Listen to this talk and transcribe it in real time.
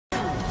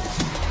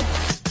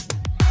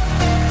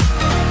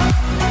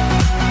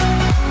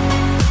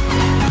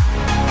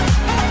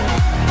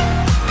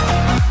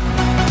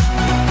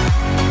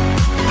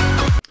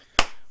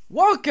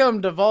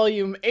Welcome to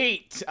Volume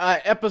 8,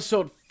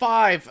 Episode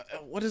 5.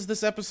 What is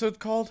this episode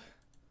called?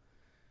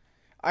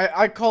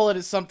 I call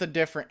it something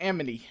different.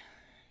 Amity.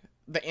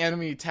 The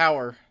Amity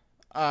Tower.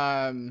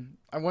 I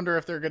wonder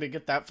if they're going to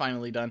get that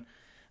finally done.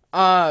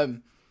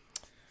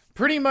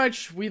 Pretty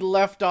much we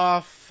left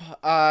off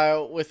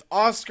with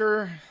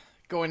Oscar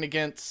going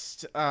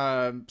against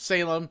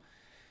Salem.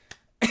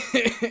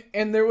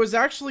 And there was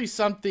actually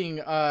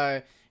something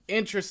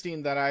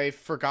interesting that I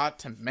forgot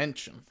to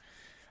mention.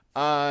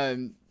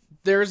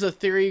 There's a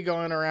theory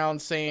going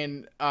around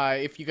saying,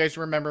 if you guys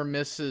remember,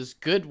 Mrs.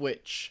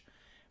 Goodwitch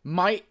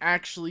might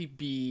actually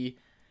be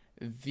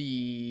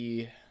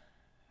the,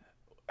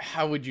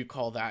 how would you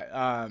call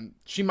that?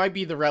 She might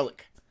be the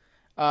relic.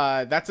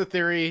 That's a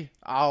theory.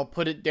 I'll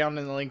put it down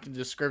in the link in the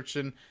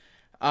description.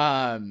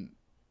 Other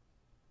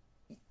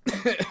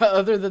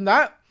than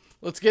that,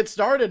 let's get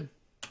started.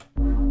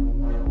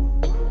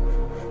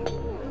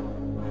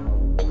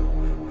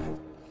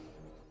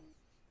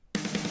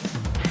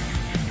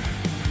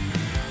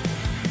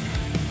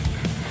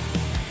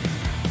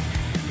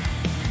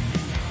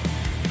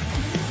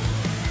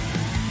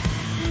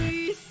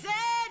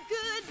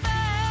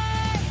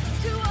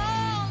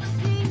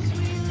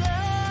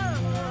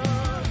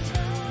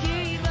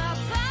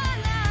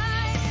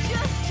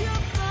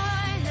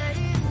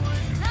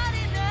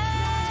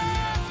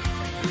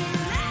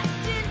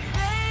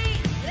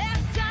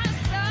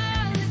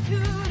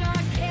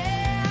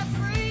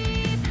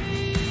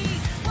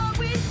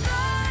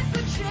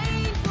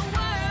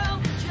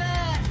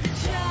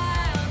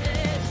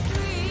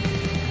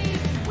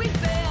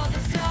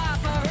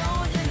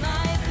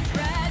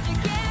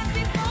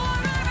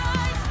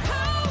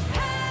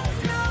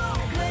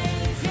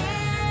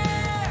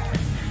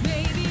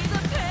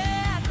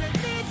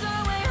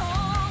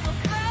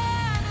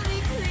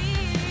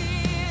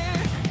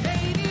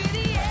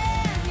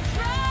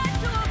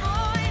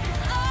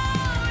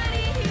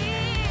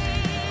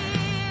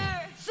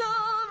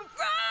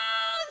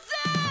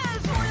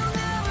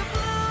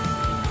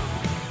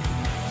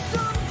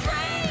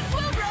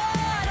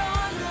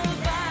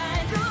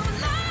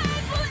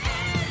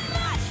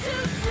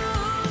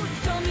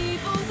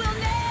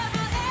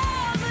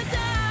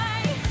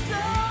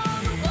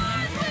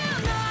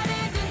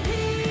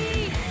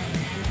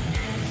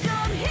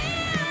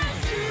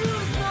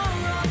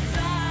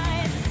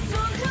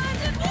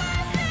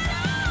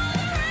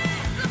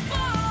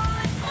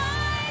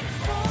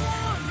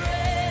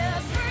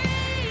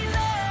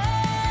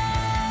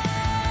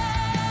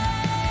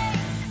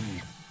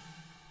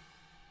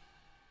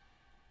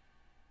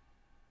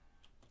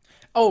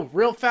 Oh,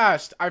 real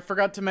fast, I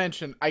forgot to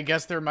mention, I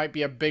guess there might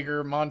be a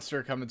bigger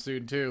monster coming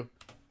soon, too.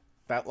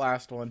 That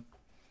last one.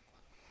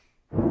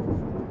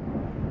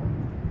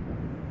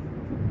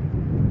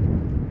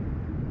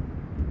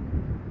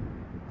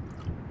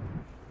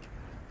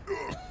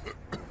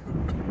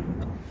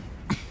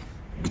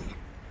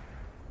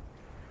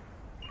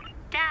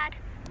 Dad.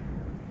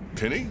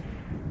 Penny?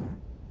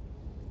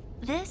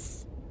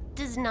 This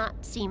does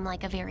not seem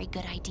like a very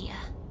good idea.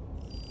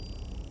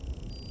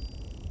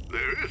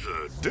 There is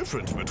a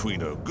difference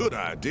between a good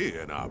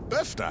idea and our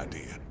best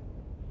idea.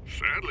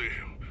 Sadly,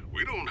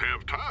 we don't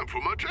have time for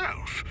much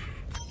else.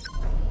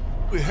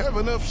 We have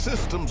enough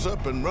systems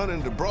up and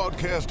running to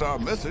broadcast our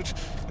message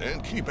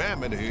and keep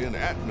Amity in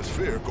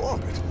atmospheric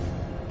orbit.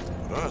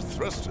 But our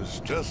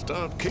thrusters just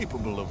aren't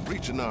capable of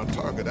reaching our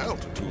target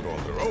altitude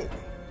on their own.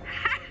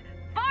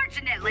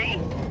 Fortunately,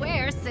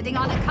 we're sitting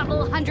on a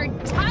couple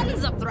hundred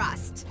tons of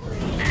thrust.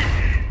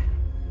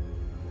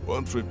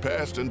 Once we've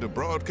passed into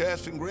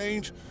broadcasting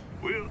range,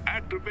 we'll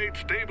activate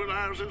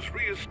stabilizers,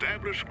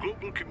 reestablish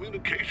global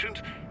communications,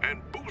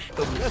 and boost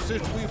the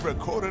message we've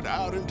recorded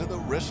out into the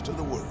rest of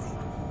the world.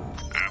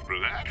 After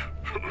that,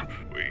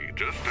 we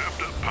just have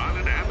to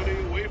pilot Amity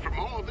away from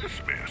all this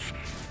mess.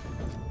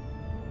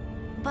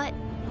 But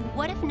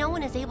what if no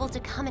one is able to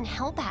come and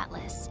help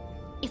Atlas?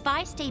 If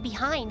I stay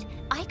behind,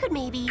 I could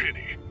maybe...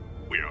 Penny,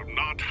 we are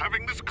not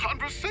having this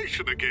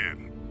conversation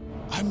again.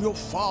 I'm your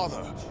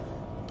father.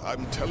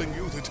 I'm telling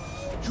you that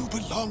you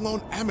belong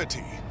on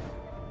Amity.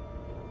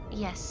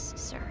 Yes,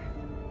 sir.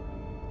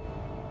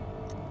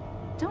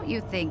 Don't you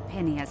think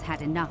Penny has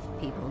had enough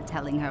people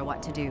telling her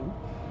what to do?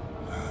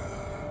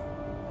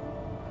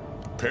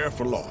 Prepare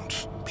for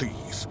launch,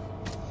 please.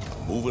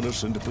 Moving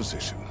us into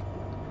position.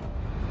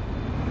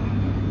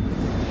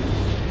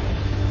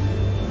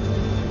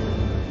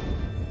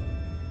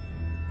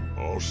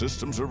 All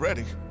systems are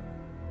ready.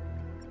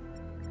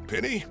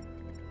 Penny?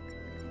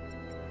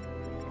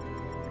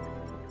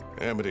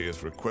 Amity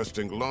is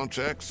requesting launch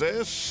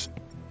access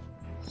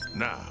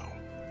now.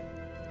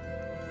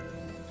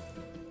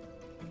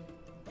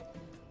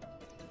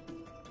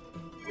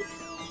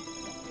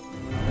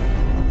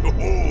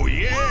 Oh,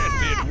 yes,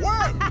 it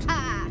worked!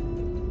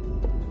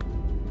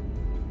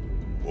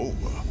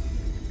 Oh,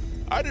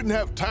 I didn't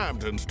have time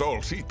to install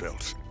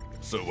seatbelts,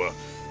 so,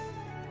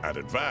 I'd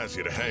advise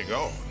you to hang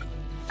on.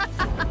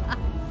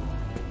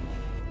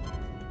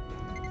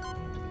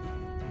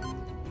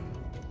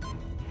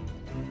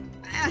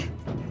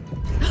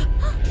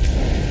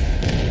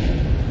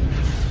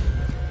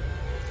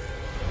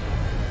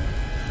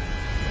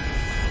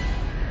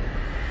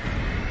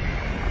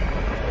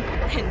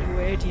 And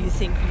where do you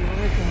think you're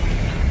going?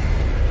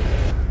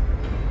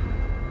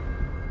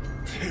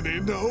 Penny,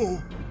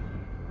 no.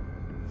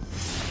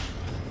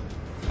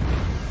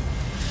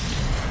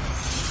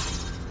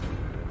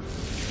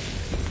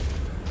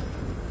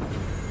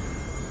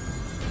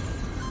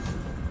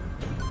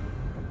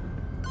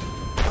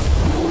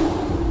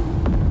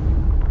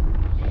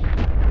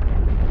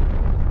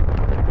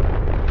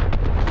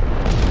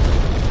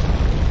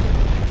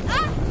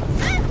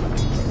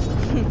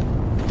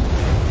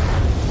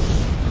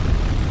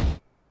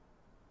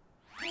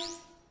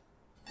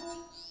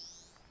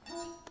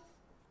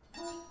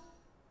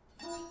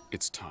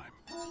 It's time.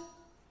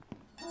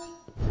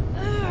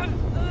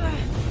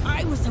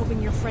 I was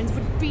hoping your friends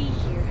would be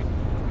here.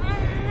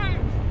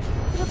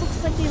 But it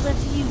looks like they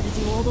left you to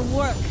do all the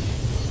work.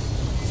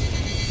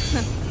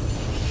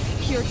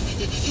 You're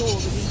just a tool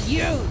to be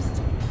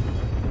used.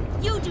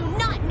 You do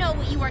not know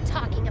what you are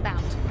talking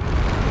about.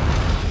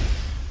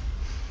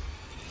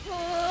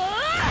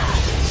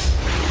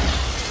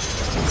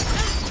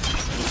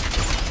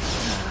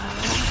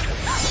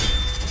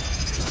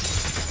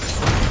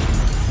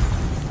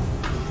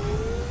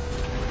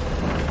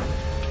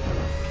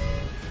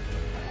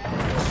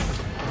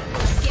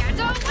 Get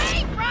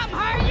away from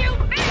her, you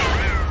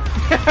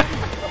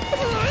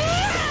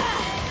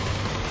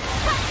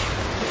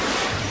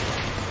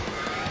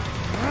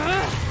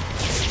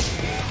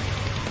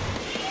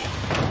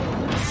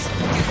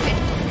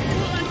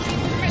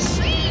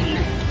machine!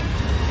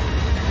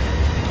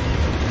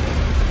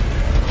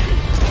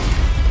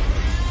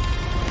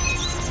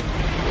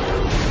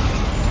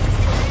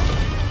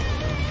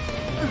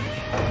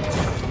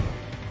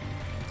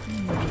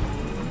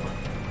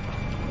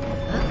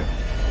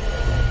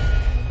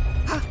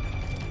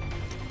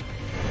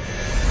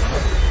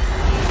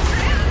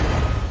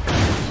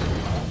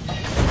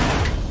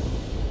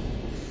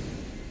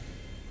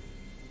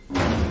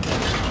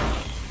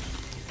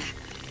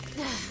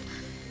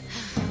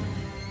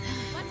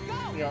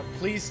 You know,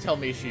 please tell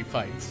me she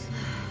fights.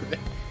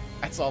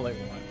 That's all I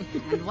want.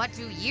 And what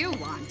do you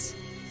want?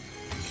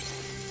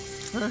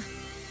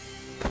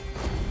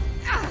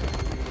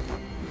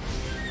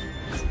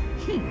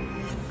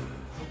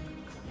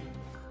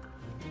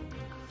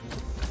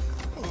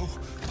 Oh,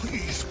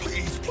 please,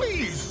 please,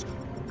 please.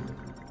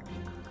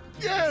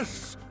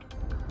 Yes.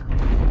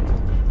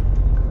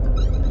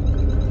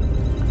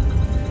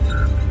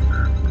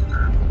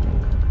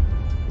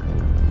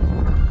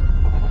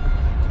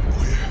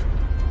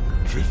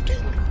 We're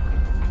drifting.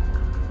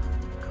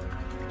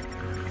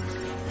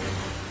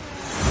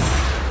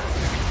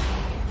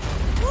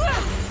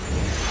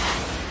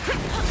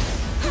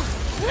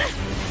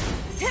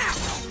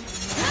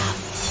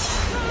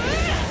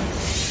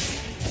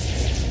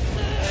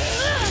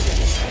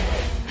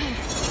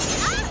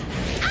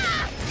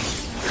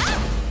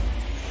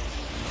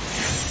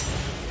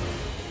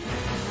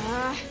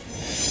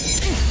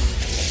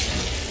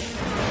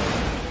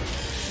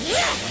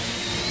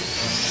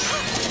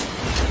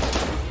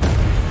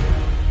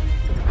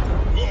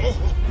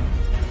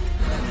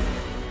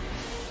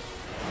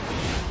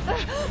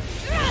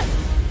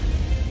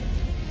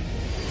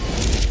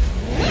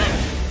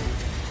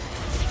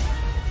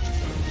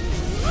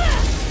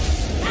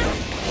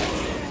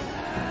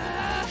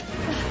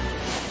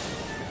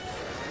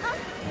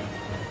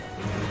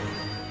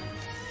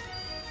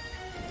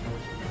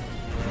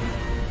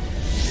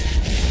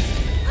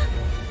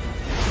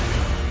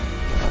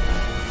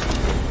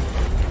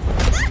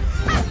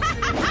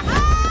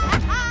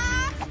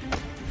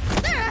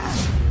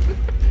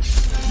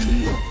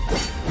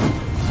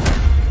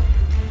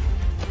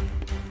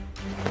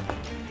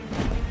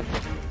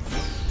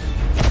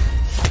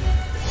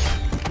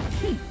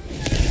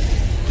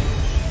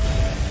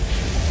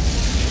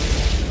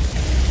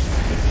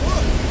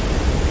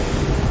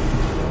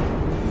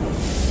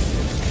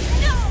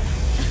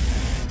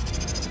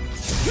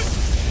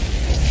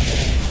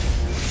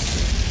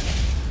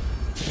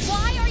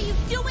 Why are you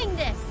doing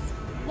this?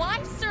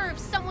 Why serve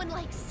someone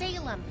like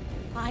Salem?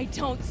 I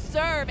don't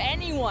serve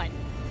anyone.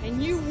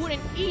 And you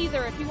wouldn't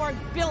either if you weren't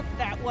built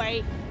that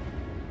way.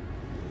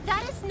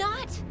 That is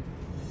not.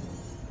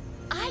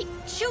 I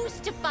choose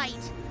to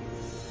fight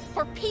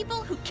for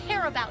people who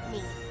care about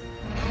me.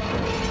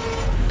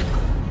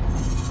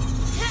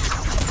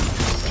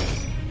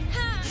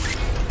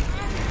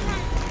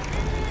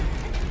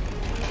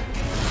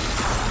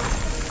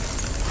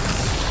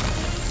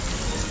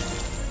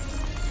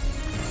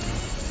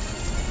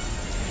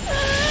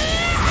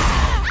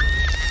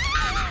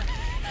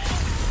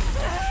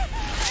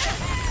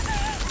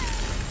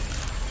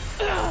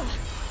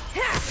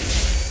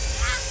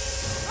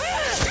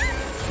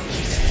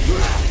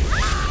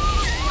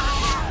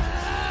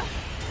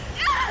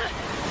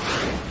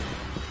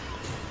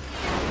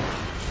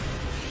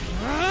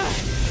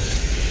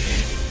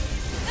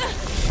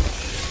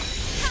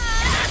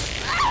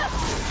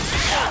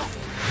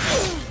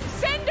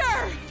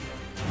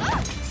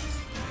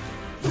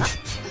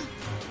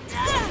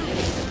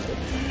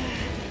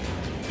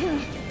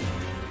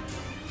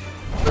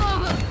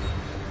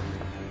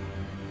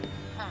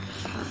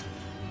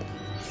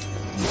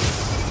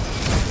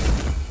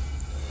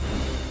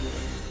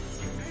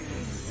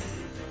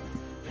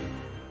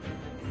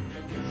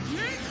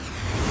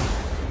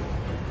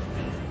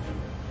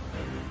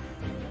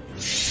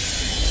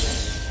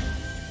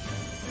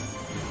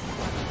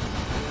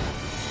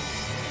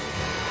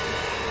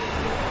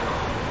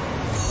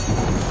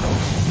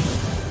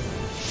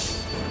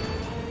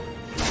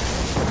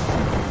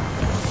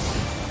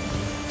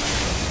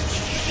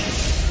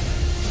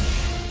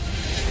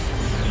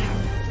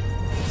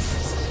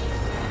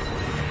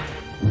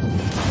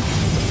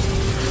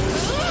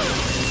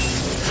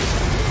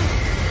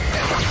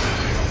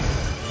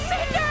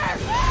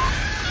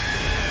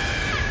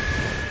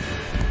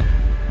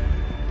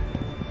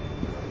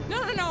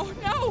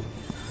 No!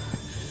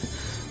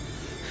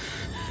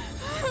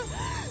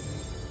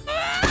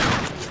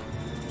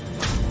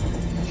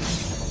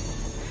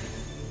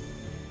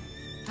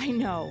 I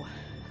know,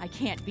 I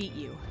can't beat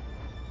you.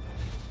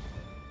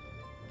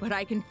 But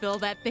I can fill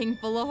that thing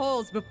full of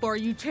holes before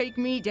you take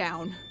me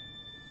down.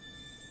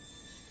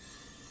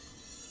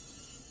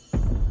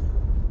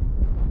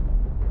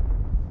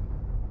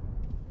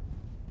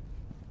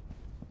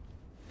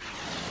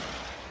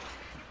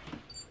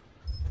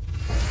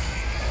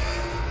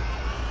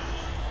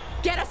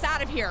 Get us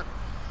out of here!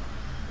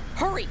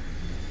 Hurry!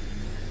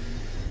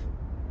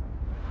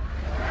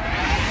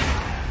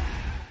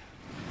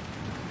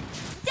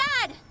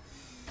 Dad!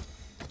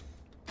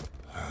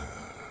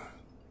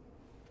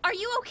 Are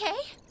you okay?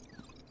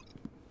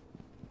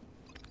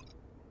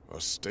 Our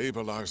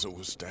stabilizer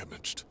was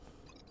damaged.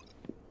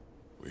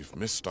 We've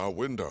missed our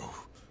window.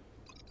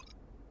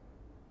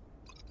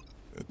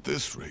 At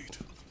this rate,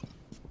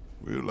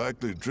 we'll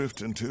likely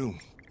drift until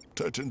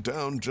touching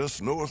down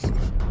just north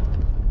of...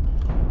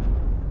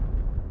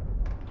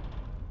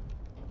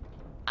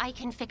 I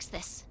can fix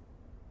this.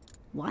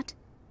 What?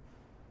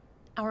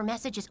 Our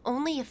message is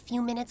only a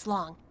few minutes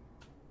long.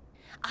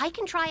 I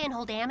can try and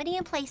hold Amity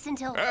in place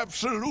until...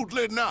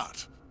 Absolutely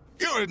not!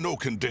 You're in no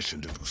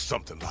condition to do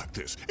something like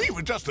this.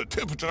 Even just the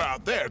temperature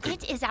out there could...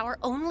 It is our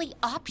only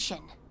option.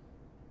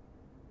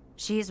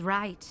 She's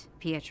right,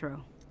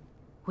 Pietro.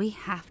 We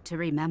have to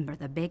remember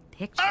the big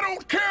picture. I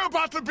don't care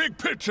about the big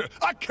picture!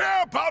 I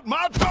care about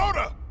my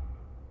daughter!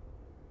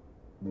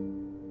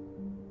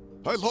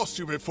 I lost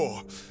you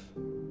before.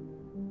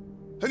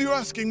 And you're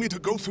asking me to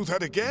go through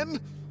that again?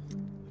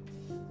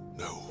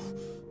 No.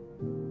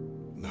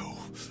 No.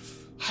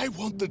 I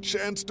want the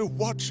chance to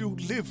watch you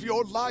live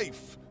your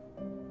life.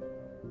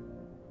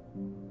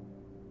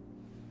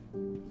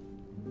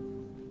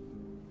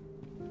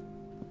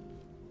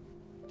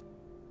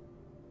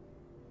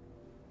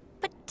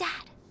 But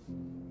Dad,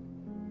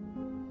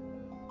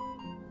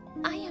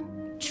 I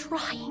am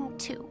trying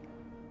to.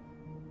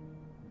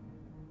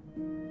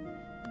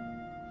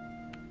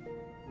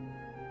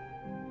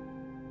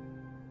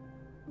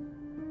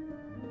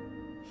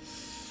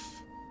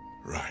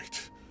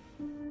 Right.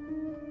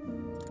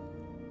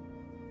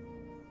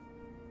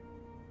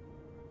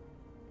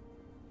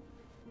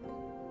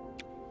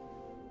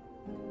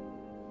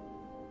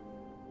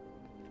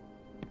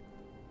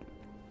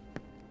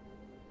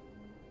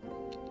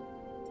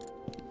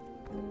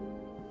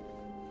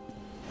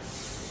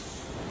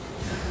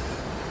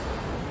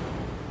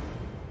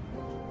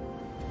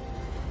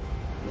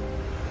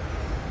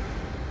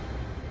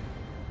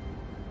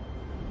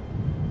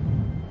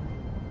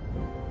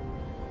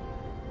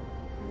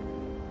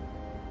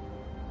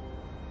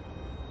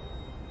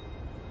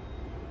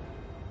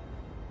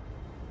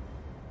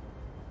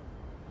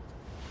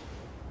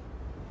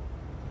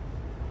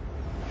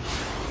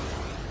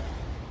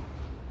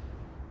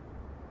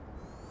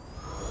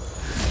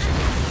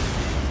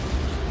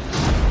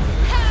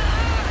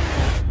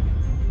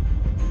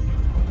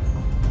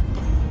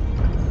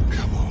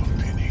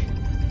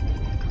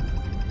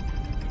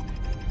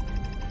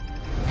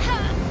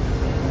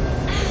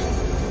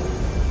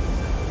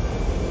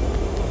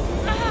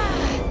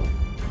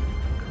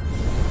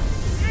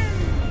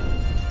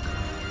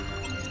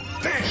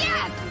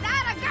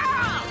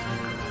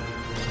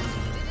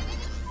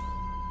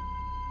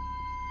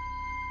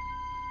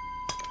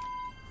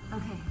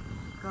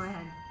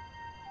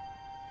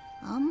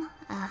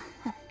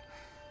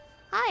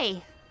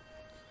 Hi.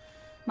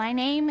 My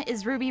name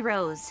is Ruby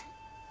Rose.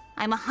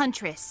 I'm a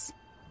huntress.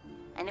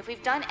 And if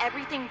we've done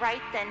everything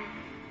right, then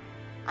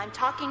I'm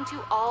talking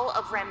to all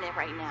of Remnant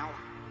right now.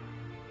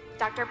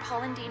 Dr.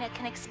 Polendina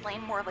can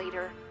explain more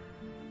later.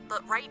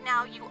 But right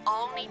now, you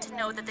all need to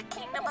know that the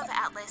Kingdom of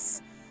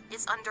Atlas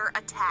is under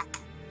attack.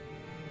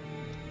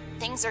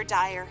 Things are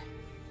dire,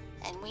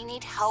 and we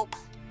need help.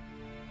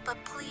 But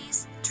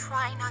please,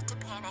 try not to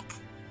panic.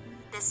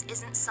 This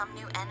isn't some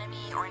new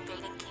enemy or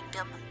invading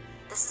kingdom.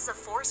 This is a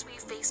force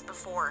we've faced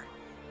before,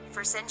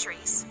 for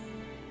centuries.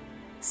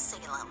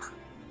 Salem.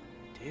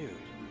 Dude.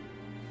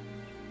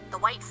 The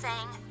White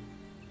Fang,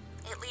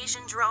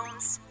 Elysian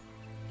drones,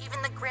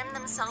 even the Grimm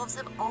themselves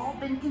have all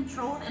been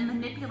controlled and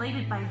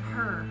manipulated by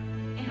her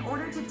in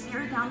order to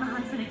tear down the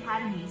Huntsman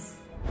Academies.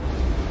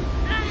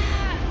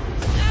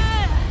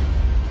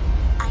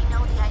 I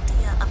know the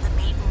idea of the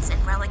Maidens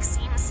and Relics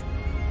seems,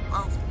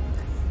 well,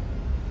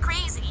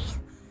 crazy.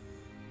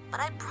 But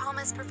I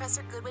promise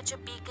Professor Goodwitch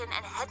of Beacon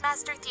and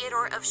Headmaster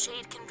Theodore of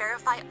Shade can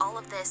verify all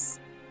of this.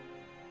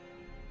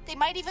 They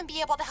might even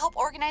be able to help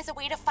organize a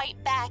way to fight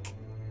back.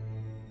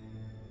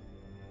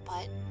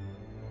 But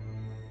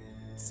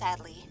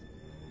sadly,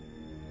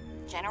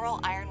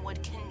 General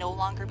Ironwood can no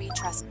longer be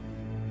trusted.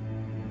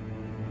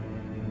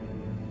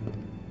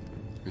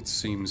 It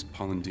seems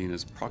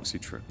Polendina's proxy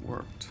trick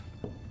worked.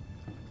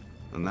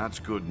 And that's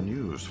good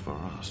news for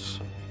us.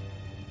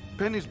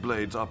 Penny's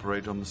blades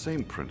operate on the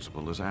same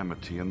principle as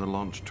Amity and the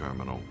launch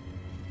terminal.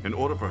 In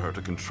order for her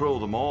to control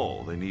them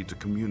all, they need to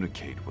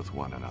communicate with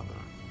one another.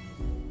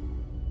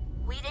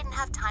 We didn't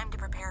have time to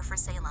prepare for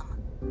Salem.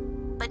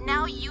 But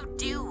now you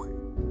do.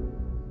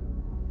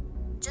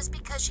 Just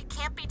because she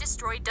can't be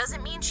destroyed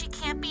doesn't mean she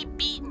can't be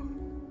beaten.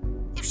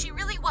 If she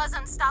really was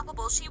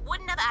unstoppable, she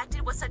wouldn't have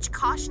acted with such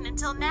caution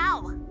until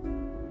now.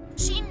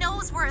 She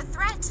knows we're a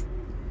threat.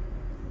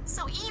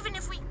 So even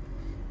if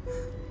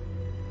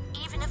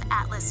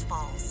Atlas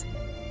falls,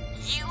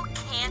 you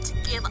can't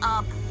give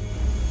up.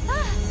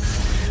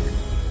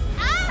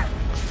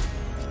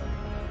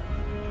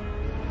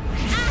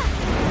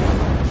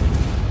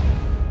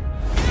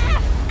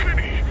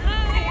 Penny,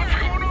 what's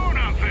going on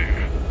out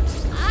there?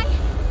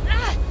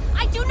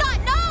 I do not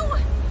know!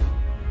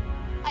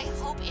 I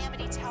hope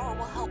Amity Tower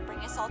will help bring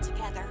us all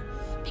together.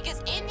 Because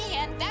in the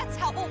end, that's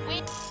how we'll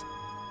win.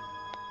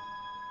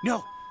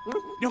 No!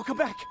 No, come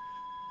back!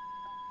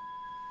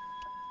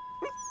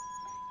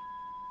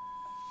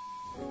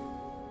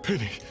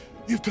 Penny,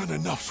 you've done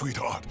enough,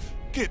 sweetheart.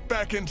 Get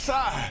back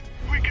inside.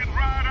 We can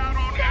ride out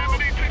on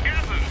Amity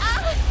together.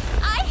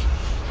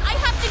 I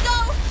have to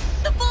go!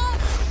 The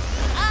bolt!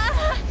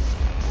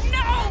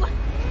 No!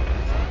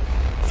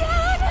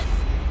 Dad!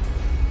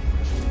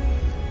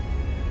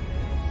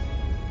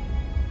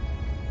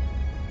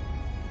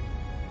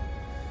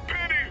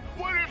 Penny,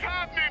 what is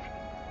happening?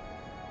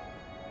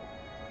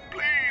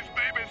 Please,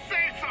 baby,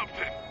 say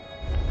something.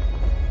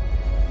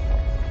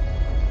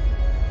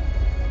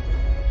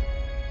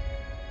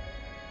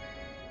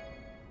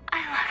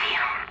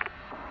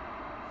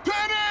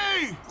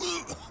 Penny!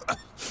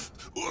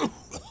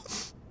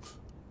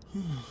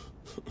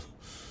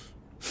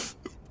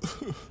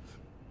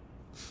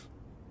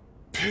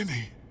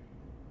 Penny.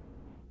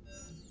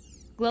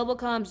 Global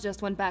comms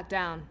just went back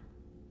down.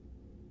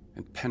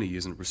 And Penny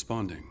isn't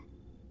responding.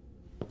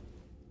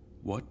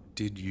 What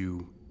did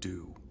you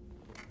do?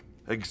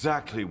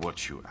 Exactly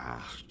what you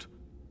asked.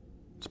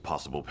 It's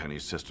possible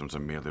Penny's systems are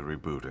merely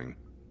rebooting.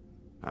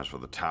 As for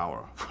the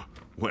tower,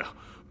 well,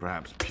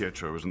 perhaps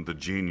Pietro isn't the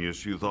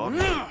genius you thought.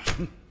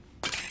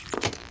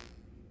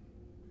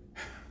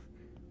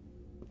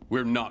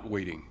 We're not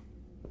waiting.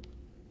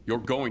 You're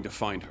going to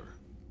find her.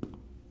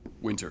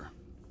 Winter.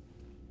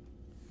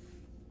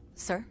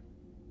 Sir?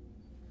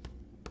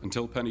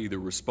 Until Penny either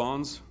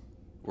responds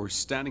or is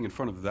standing in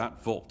front of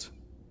that vault,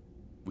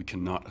 we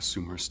cannot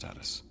assume her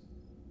status.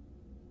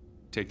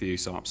 Take the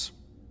Aesops.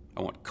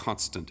 I want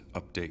constant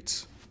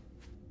updates.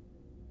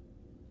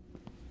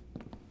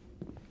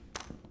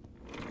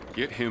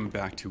 Get him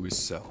back to his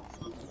cell.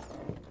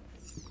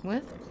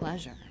 With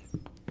pleasure.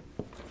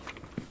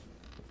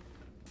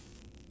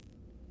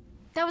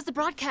 That was the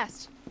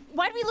broadcast.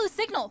 Why did we lose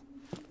signal?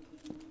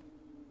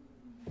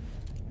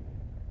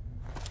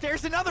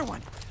 There's another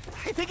one!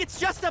 I think it's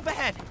just up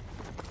ahead!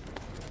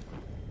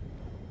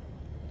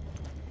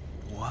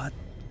 What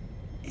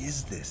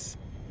is this?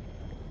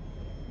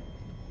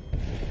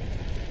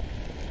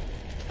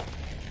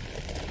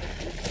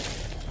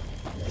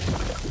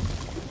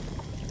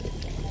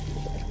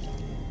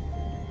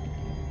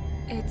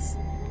 It's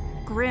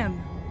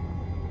Grim.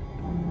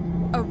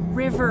 A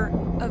river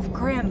of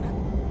Grim.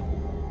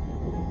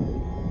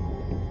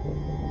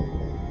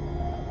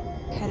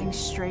 Heading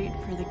straight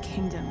for the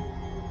kingdom.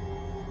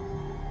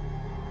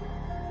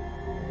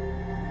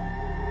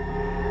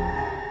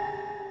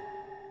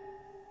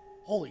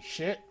 Holy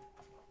shit.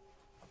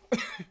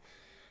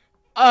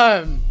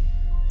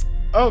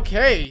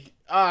 Okay.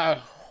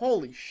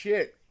 Holy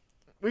shit.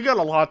 We got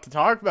a lot to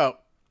talk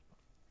about.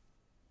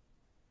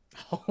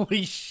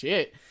 Holy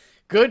shit.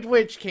 Good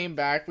Witch came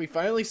back. We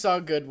finally saw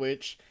Good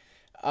Witch.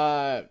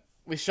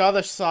 We saw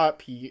the Sot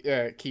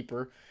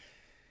Keeper.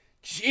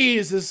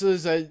 Jeez, this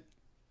is a...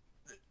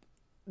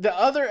 The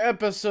other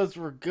episodes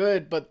were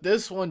good, but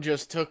this one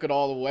just took it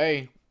all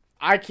away.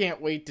 I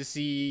can't wait to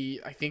see...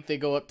 I think they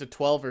go up to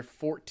 12 or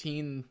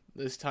 14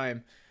 this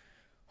time.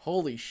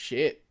 Holy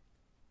shit.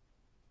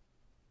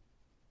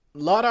 A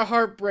lot of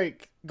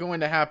heartbreak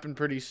going to happen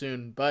pretty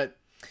soon, but...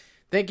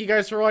 Thank you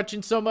guys for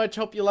watching so much.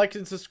 Hope you liked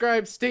and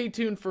subscribed. Stay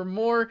tuned for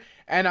more,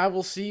 and I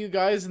will see you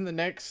guys in the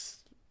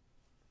next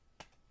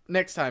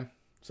time.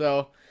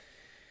 So,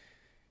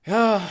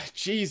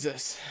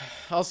 Jesus.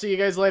 I'll see you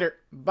guys later.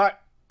 Bye.